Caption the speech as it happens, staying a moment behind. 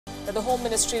that the Home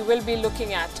Ministry will be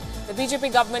looking at. The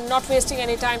BJP government not wasting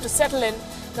any time to settle in.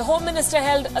 The Home Minister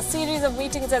held a series of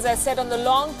meetings, as I said, on the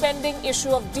long pending issue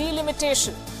of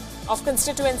delimitation of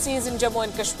constituencies in Jammu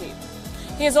and Kashmir.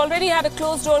 He has already had a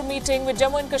closed-door meeting with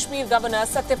Jammu and Kashmir Governor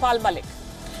Satyapal Malik.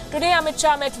 Today, Amit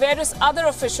Shah met various other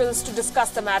officials to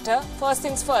discuss the matter. First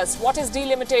things first, what is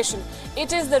delimitation?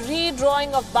 It is the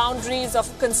redrawing of boundaries of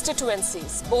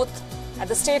constituencies, both at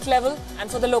the state level and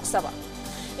for the Lok Sabha.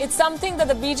 It's something that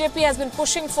the BJP has been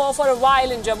pushing for a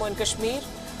while in Jammu and Kashmir.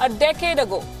 A decade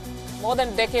ago, more than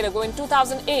a decade ago, in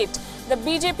 2008, the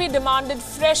BJP demanded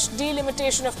fresh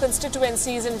delimitation of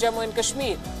constituencies in Jammu and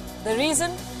Kashmir. The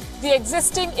reason? The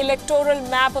existing electoral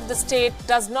map of the state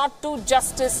does not do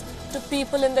justice to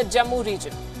people in the Jammu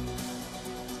region.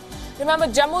 Remember,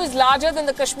 Jammu is larger than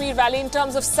the Kashmir Valley in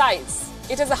terms of size.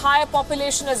 It has a higher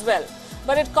population as well,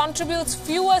 but it contributes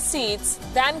fewer seats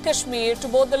than Kashmir to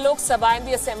both the Lok Sabha and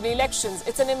the Assembly elections.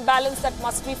 It's an imbalance that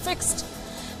must be fixed.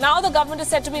 Now the government is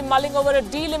said to be mulling over a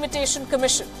delimitation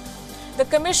commission. The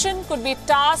commission could be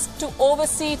tasked to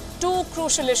oversee two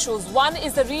crucial issues. One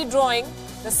is the redrawing,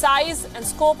 the size and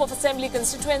scope of assembly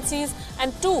constituencies,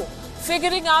 and two,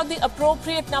 figuring out the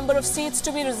appropriate number of seats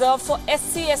to be reserved for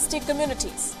SC/ST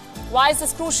communities. Why is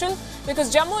this crucial?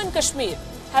 Because Jammu and Kashmir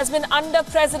has been under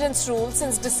President's rule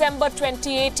since December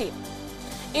 2018.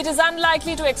 It is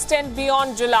unlikely to extend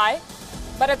beyond July,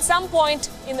 but at some point,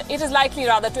 it is likely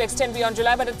rather to extend beyond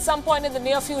July, but at some point in the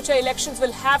near future, elections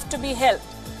will have to be held.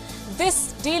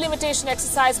 This delimitation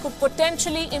exercise could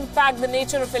potentially impact the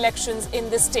nature of elections in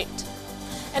this state.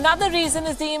 Another reason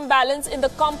is the imbalance in the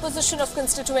composition of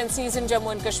constituencies in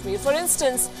Jammu and Kashmir. For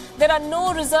instance, there are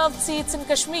no reserved seats in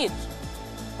Kashmir.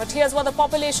 But here's what the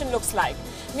population looks like.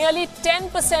 Nearly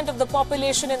 10% of the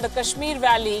population in the Kashmir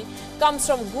Valley comes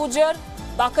from Gujar,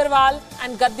 Bakarwal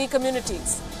and Gaddi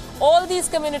communities. All these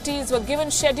communities were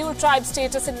given scheduled tribe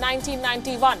status in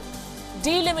 1991.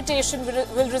 Delimitation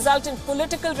will result in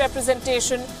political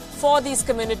representation for these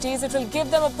communities. It will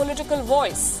give them a political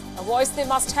voice, a voice they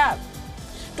must have.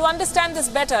 To understand this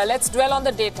better, let's dwell on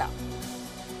the data.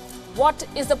 What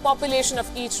is the population of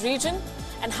each region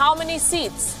and how many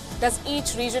seats does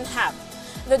each region have?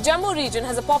 The Jammu region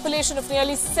has a population of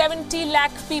nearly 70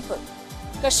 lakh people.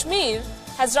 Kashmir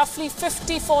has roughly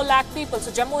 54 lakh people,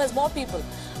 so Jammu has more people.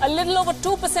 A little over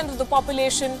 2% of the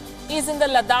population is in the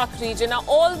Ladakh region. Now,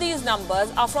 all these numbers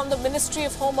are from the Ministry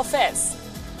of Home Affairs.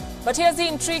 But here's the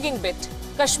intriguing bit.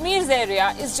 Kashmir's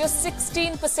area is just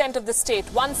 16% of the state,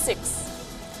 1/6.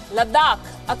 Ladakh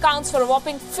accounts for a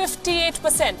whopping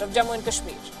 58% of Jammu and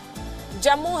Kashmir.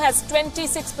 Jammu has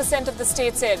 26% of the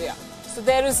state's area. So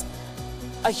there is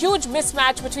a huge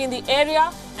mismatch between the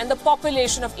area and the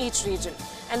population of each region.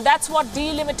 And that's what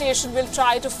delimitation will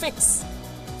try to fix.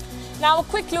 Now, a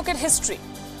quick look at history.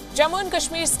 Jammu and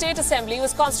Kashmir State Assembly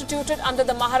was constituted under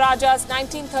the Maharaja's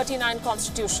 1939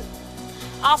 constitution.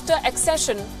 After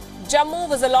accession, Jammu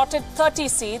was allotted 30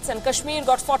 seats and Kashmir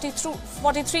got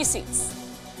 43 seats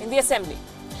in the assembly.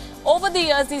 Over the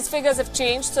years, these figures have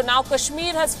changed. So now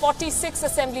Kashmir has 46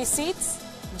 assembly seats.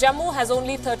 Jammu has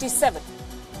only 37.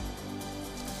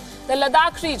 The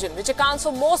Ladakh region, which accounts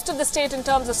for most of the state in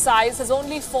terms of size, has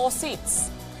only 4 seats.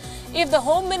 If the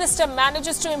Home Minister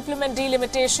manages to implement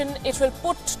delimitation, it will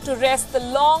put to rest the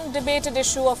long debated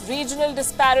issue of regional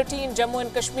disparity in Jammu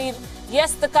and Kashmir.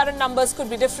 Yes, the current numbers could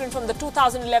be different from the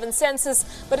 2011 census,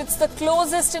 but it's the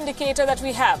closest indicator that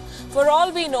we have. For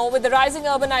all we know, with the rising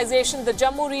urbanization, the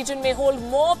Jammu region may hold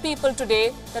more people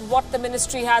today than what the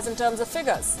ministry has in terms of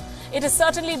figures. It is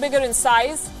certainly bigger in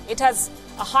size. It has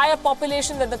a higher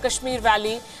population than the Kashmir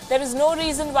Valley. There is no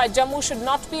reason why Jammu should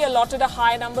not be allotted a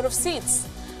high number of seats.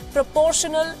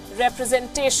 Proportional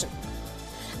representation.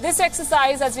 This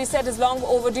exercise, as we said, is long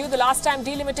overdue. The last time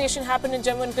delimitation happened in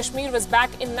Jammu and Kashmir was back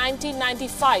in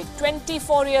 1995,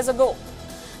 24 years ago.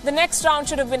 The next round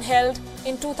should have been held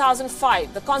in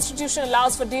 2005. The Constitution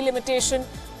allows for delimitation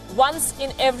once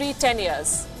in every 10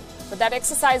 years. But that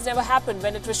exercise never happened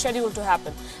when it was scheduled to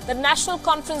happen. The National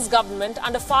Conference government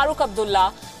under Farooq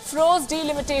Abdullah froze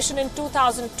delimitation in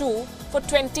 2002 for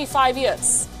 25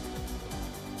 years.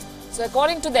 So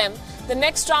according to them, the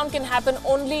next round can happen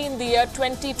only in the year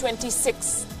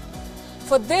 2026.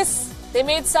 For this, they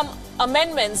made some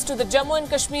amendments to the Jammu and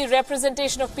Kashmir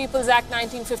Representation of Peoples Act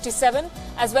 1957,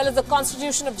 as well as the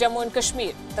Constitution of Jammu and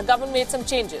Kashmir. The government made some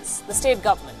changes, the state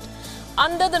government.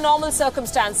 Under the normal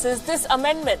circumstances, this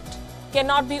amendment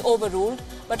cannot be overruled,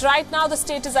 but right now the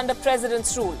state is under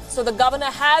President's rule. So the governor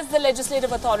has the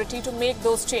legislative authority to make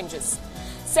those changes.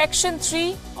 Section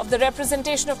 3 of the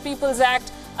Representation of Peoples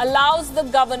Act allows the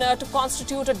governor to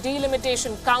constitute a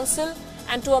delimitation council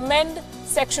and to amend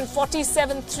Section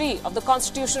 47(3) of the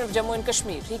Constitution of Jammu and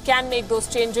Kashmir. He can make those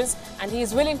changes and he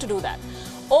is willing to do that.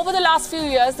 Over the last few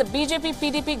years, the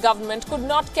BJP-PDP government could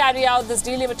not carry out this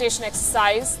delimitation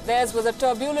exercise. Theirs was a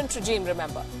turbulent regime,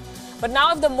 remember. But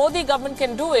now if the Modi government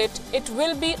can do it, it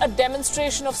will be a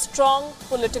demonstration of strong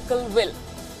political will.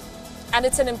 And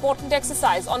it's an important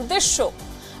exercise. On this show,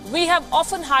 we have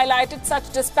often highlighted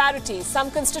such disparities.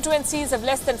 Some constituencies have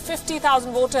less than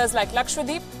 50,000 voters like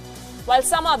Lakshadweep, while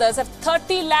some others have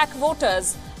 30 lakh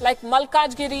voters like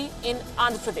Malkajgiri in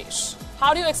Andhra Pradesh.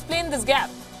 How do you explain this gap?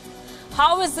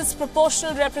 How is this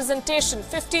proportional representation,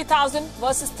 50,000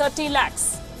 versus 30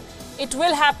 lakhs? It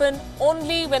will happen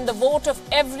only when the vote of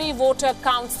every voter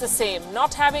counts the same.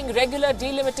 Not having regular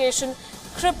delimitation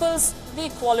cripples the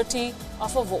equality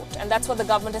of a vote, and that's what the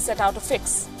government has set out to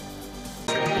fix.